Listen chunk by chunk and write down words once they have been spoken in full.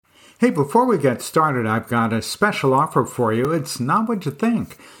Hey, before we get started, I've got a special offer for you. It's not what you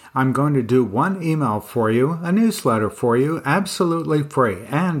think. I'm going to do one email for you, a newsletter for you, absolutely free,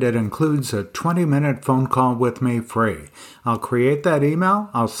 and it includes a 20-minute phone call with me free. I'll create that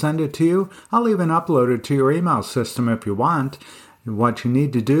email, I'll send it to you, I'll even upload it to your email system if you want. What you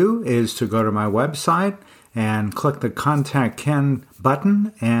need to do is to go to my website and click the Contact Ken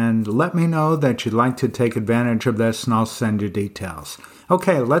button and let me know that you'd like to take advantage of this, and I'll send you details.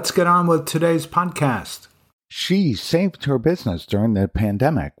 Okay, let's get on with today's podcast. She saved her business during the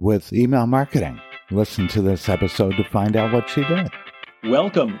pandemic with email marketing. Listen to this episode to find out what she did.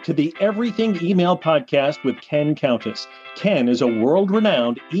 Welcome to the Everything Email Podcast with Ken Countess. Ken is a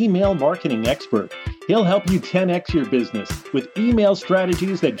world-renowned email marketing expert. He'll help you 10x your business with email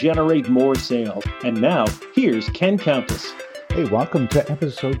strategies that generate more sales. And now, here's Ken Countess. Hey, welcome to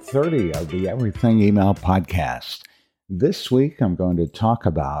episode 30 of the Everything Email Podcast. This week, I'm going to talk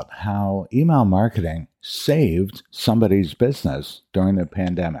about how email marketing saved somebody's business during the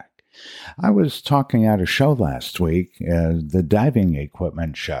pandemic. I was talking at a show last week, the diving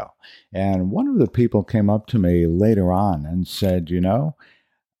equipment show, and one of the people came up to me later on and said,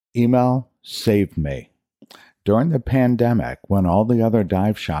 email saved me. During the pandemic, when all the other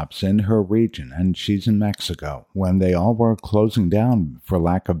dive shops in her region, and she's in Mexico, when they all were closing down for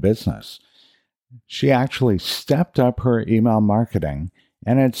lack of business, she actually stepped up her email marketing,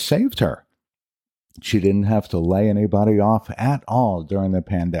 and it saved her. She didn't have to lay anybody off at all during the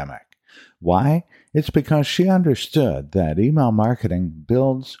pandemic. Why? It's because she understood that email marketing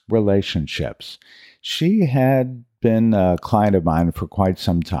builds relationships. She had been a client of mine for quite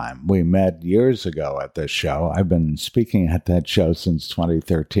some time. We met years ago at this show. I've been speaking at that show since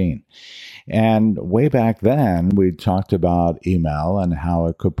 2013. And way back then, we talked about email and how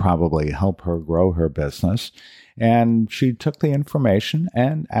it could probably help her grow her business. And she took the information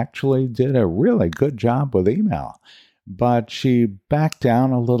and actually did a really good job with email. But she backed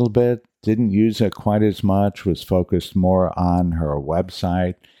down a little bit, didn't use it quite as much, was focused more on her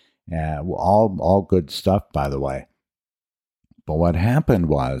website. All good stuff, by the way. But what happened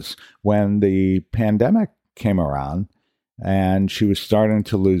was when the pandemic came around and she was starting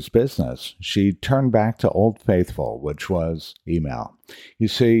to lose business, she turned back to Old Faithful, which was email. You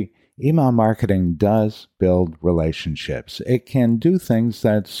see, email marketing does build relationships. It can do things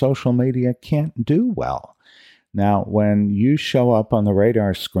that social media can't do well. Now, when you show up on the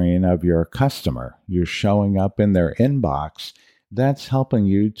radar screen of your customer, you're showing up in their inbox, that's helping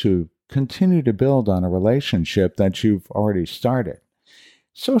you to continue to build on a relationship that you've already started.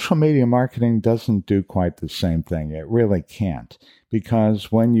 Social media marketing doesn't do quite the same thing. It really can't,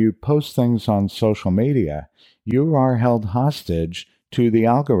 because when you post things on social media, you are held hostage to the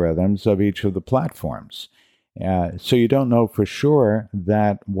algorithms of each of the platforms. So you don't know for sure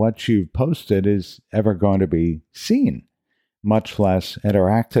that what you've posted is ever going to be seen, much less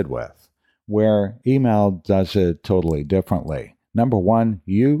interacted with, where email does it totally differently. Number one,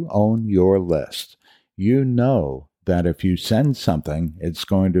 you own your list. You know that if you send something, it's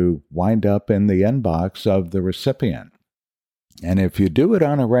going to wind up in the inbox of the recipient. And if you do it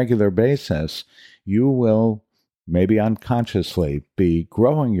on a regular basis, you will maybe unconsciously be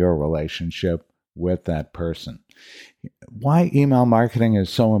growing your relationship with that person. Why email marketing is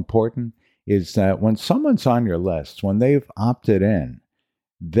so important is that when someone's on your list, when they've opted in,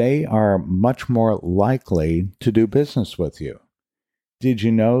 they are much more likely to do business with you. Did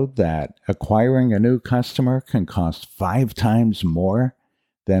you know that acquiring a new customer can cost 5 times more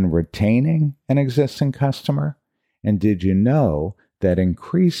than retaining an existing customer? And did you know that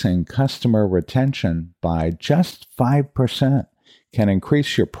increasing customer retention by just 5% can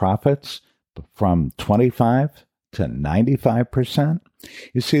increase your profits from 25 to 95%?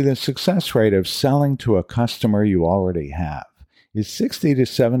 You see, the success rate of selling to a customer you already have is 60 to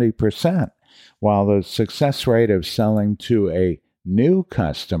 70%, while the success rate of selling to a new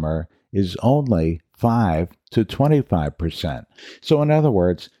customer is only 5 to 25%. So in other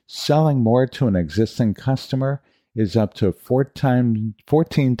words, selling more to an existing customer is up to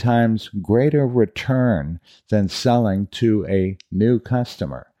 14 times greater return than selling to a new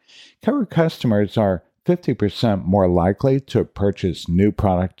customer. Current customers are 50% more likely to purchase new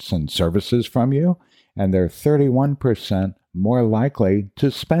products and services from you, and they're 31% more likely to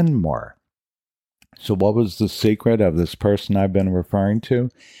spend more. So what was the secret of this person I've been referring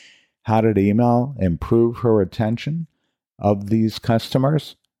to? How did email improve her retention of these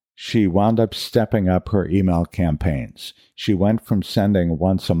customers? She wound up stepping up her email campaigns. She went from sending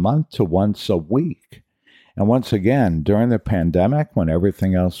once a month to once a week. And once again, during the pandemic, when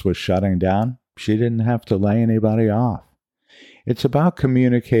everything else was shutting down, she didn't have to lay anybody off. It's about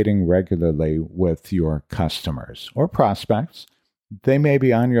communicating regularly with your customers or prospects. They may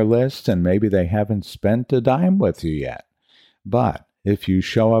be on your list and maybe they haven't spent a dime with you yet. But if you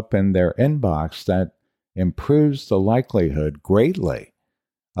show up in their inbox, that improves the likelihood greatly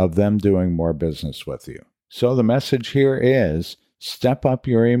of them doing more business with you. So the message here is step up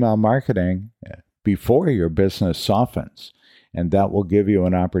your email marketing before your business softens, and that will give you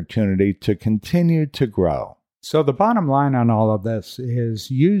an opportunity to continue to grow. So the bottom line on all of this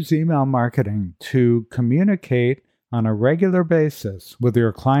is use email marketing to communicate on a regular basis with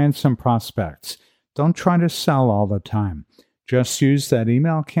your clients and prospects. Don't try to sell all the time. Just use that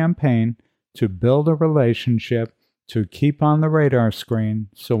email campaign to build a relationship, to keep on the radar screen,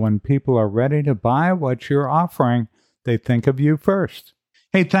 so when people are ready to buy what you're offering, they think of you first.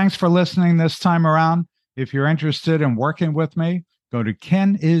 Hey, thanks for listening this time around. If you're interested in working with me, go to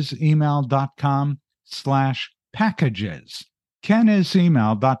kenisemail.com/packages.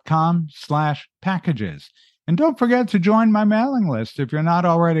 kenisemail.com/packages. And don't forget to join my mailing list. If you're not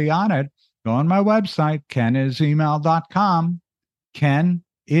already on it, go on my website, kenisemail.com,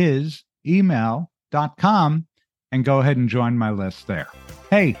 kenisemail.com, and go ahead and join my list there.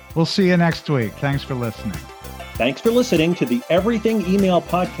 Hey, we'll see you next week. Thanks for listening. Thanks for listening to the Everything Email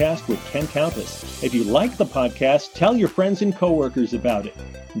Podcast with Ken Countess. If you like the podcast, tell your friends and coworkers about it.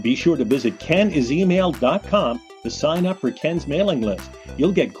 Be sure to visit kenisemail.com to sign up for Ken's mailing list.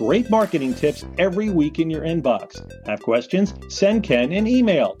 You'll get great marketing tips every week in your inbox. Have questions? Send Ken an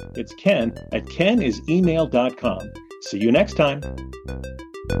email. It's ken@kenisemail.com. See you next time.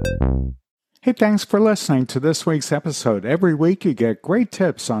 Hey, thanks for listening to this week's episode. Every week you get great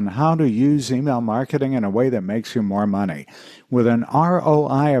tips on how to use email marketing in a way that makes you more money. With an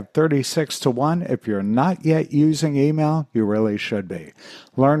ROI of 36 to 1, if you're not yet using email, you really should be.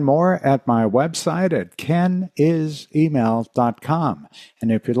 Learn more at my website at kenisemail.com.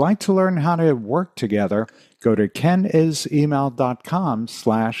 And if you'd like to learn how to work together, go to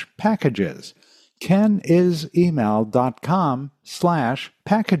kenisemail.com/packages.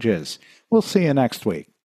 kenisemail.com/packages. We'll see you next week.